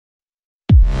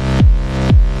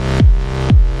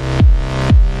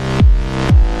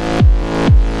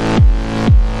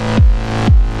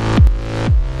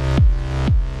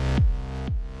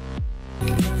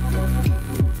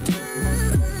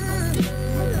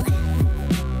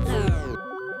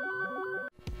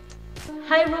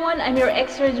Hi everyone, I'm your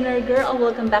extraordinary girl and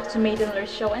welcome back to Maiden Lure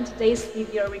Show, and today's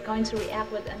video we're going to react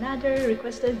with another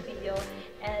requested video,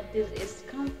 and this is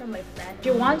come from my friend.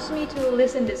 She wants me to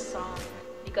listen this song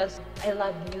because I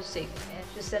love music, and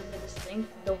she sent me this link.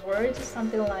 The words is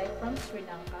something like from Sri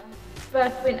Lanka,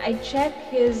 but when I check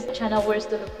his channel, where's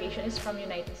the location, is from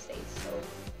United States, so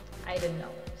I don't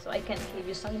know. So I can give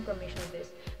you some information on this,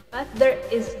 but there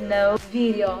is no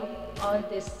video on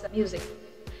this music.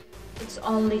 It's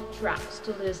only tracks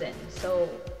to listen, so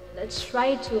let's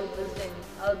try to listen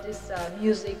how this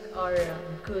music are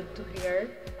good to hear,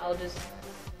 how this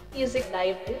music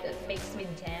lively that makes me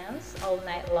dance all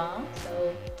night long.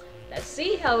 So let's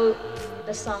see how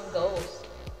the song goes,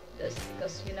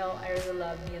 because you know I really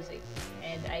love music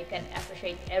and I can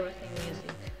appreciate everything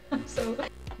music. So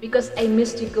because I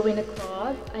miss to go in a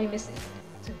club, I miss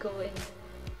to go in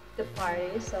the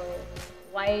party, so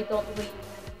why don't we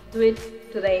do it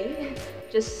today?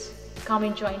 Just come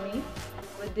and join me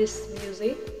with this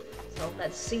music. So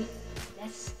let's see,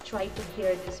 let's try to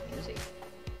hear this music.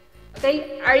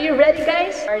 Okay, are you ready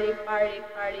guys? Party, party,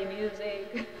 party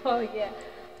music. Oh yeah.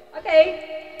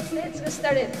 Okay, let's get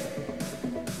started.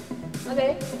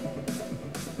 Okay.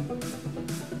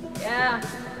 Yeah,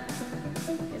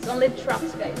 it's only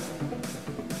tracks guys.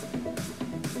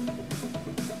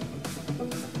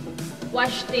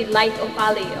 Wasthi Light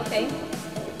Upali, okay?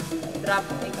 Drop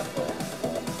Eka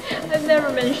Pudanda. I've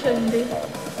never mentioned this.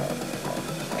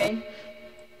 Okay.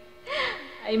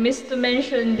 I missed to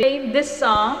mention this. This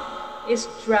song is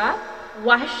Drop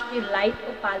Wasthi Light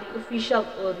Upali official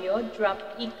audio. Drop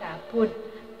Eka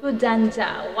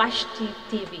Pudanda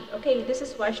WasthiTV. Okay, this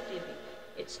is WasthiTV.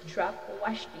 It's Drop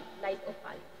Wasthi Light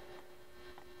Upali.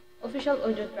 Official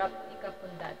audio drop Eka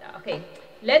Pudanda. Okay,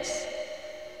 let's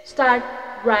start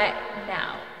right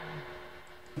now.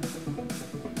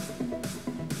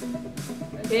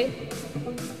 Okay,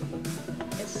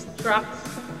 it's tracks.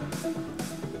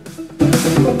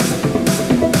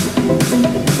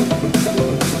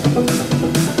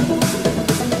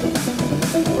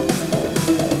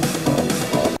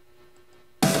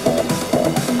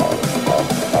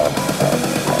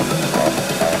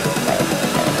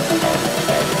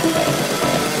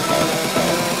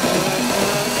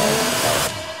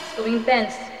 It's so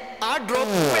intense. I drop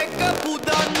Eka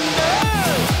Pudanda.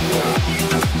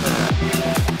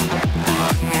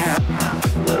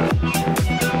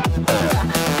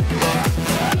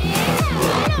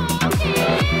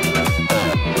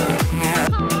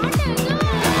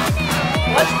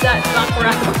 What's that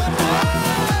background?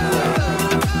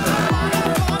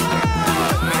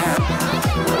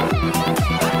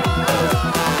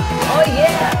 Oh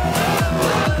yeah!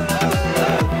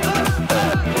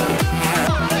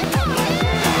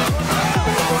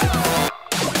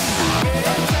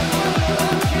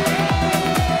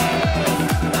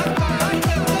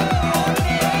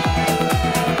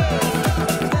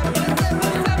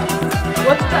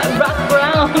 What's that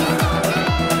background?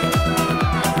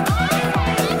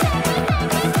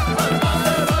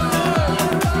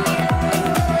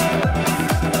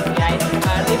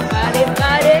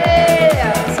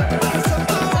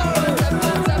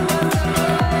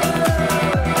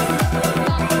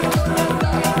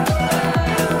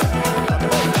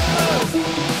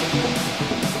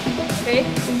 Okay,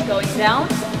 going down.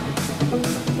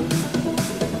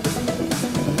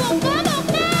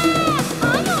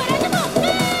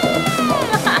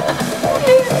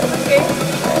 Okay.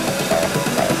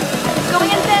 It's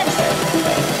going intense.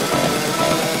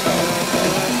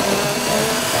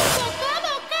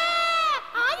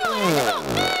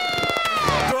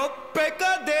 Drop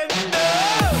Eka Denda.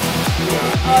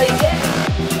 Oh yeah.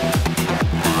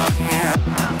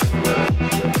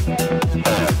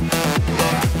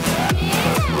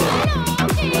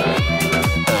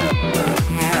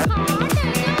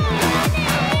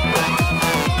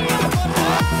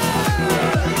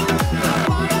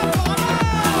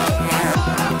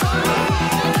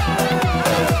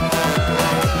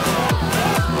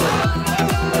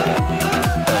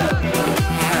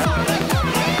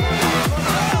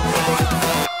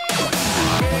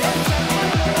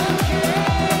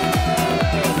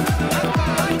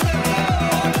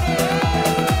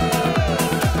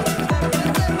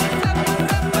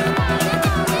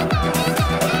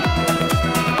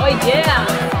 Yeah,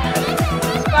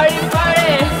 it's party,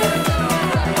 party.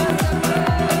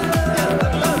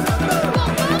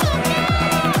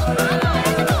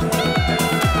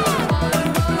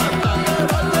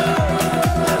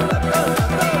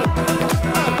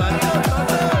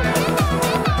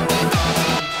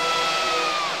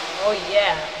 Oh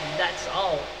yeah, that's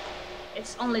all.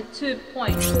 It's only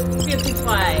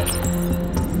 2.55.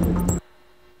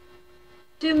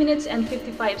 2 minutes and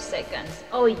 55 seconds.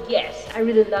 Oh yes, I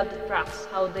really love the tracks,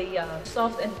 how the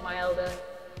soft and mild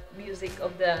music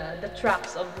of the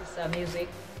tracks of this music,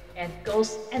 and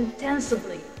goes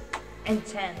intensely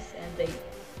intense, and they,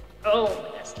 oh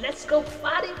my gosh, let's go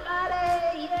party,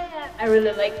 yeah. I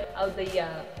really like how they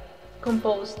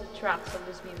compose the tracks of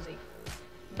this music,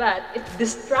 but it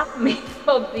distracts me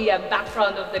of the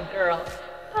background of the girl.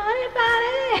 Party,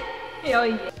 party! Oh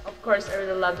yeah. Of course, I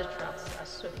really love the tracks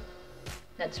as well.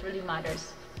 That's really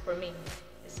matters for me.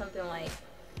 It's something like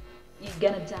you're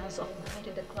gonna dance all night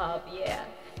in the club, yeah.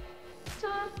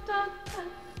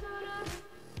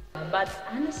 But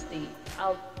honestly,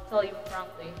 I'll tell you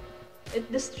frankly,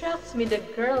 it distracts me, the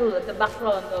girl, the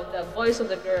background of the voice of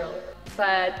the girl.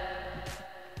 But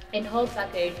in whole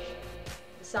package,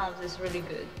 the sound is really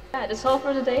good. Yeah, that's all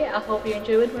for today. I hope you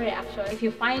enjoyed my reaction. If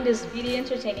you find this video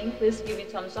entertaining, please give it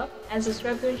a thumbs up and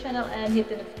subscribe to the channel and hit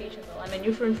the notification bell. I'm a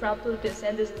new friend from Philippines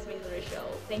and this is me, the show.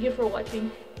 Thank you for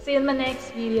watching. See you in my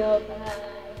next video.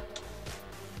 Bye.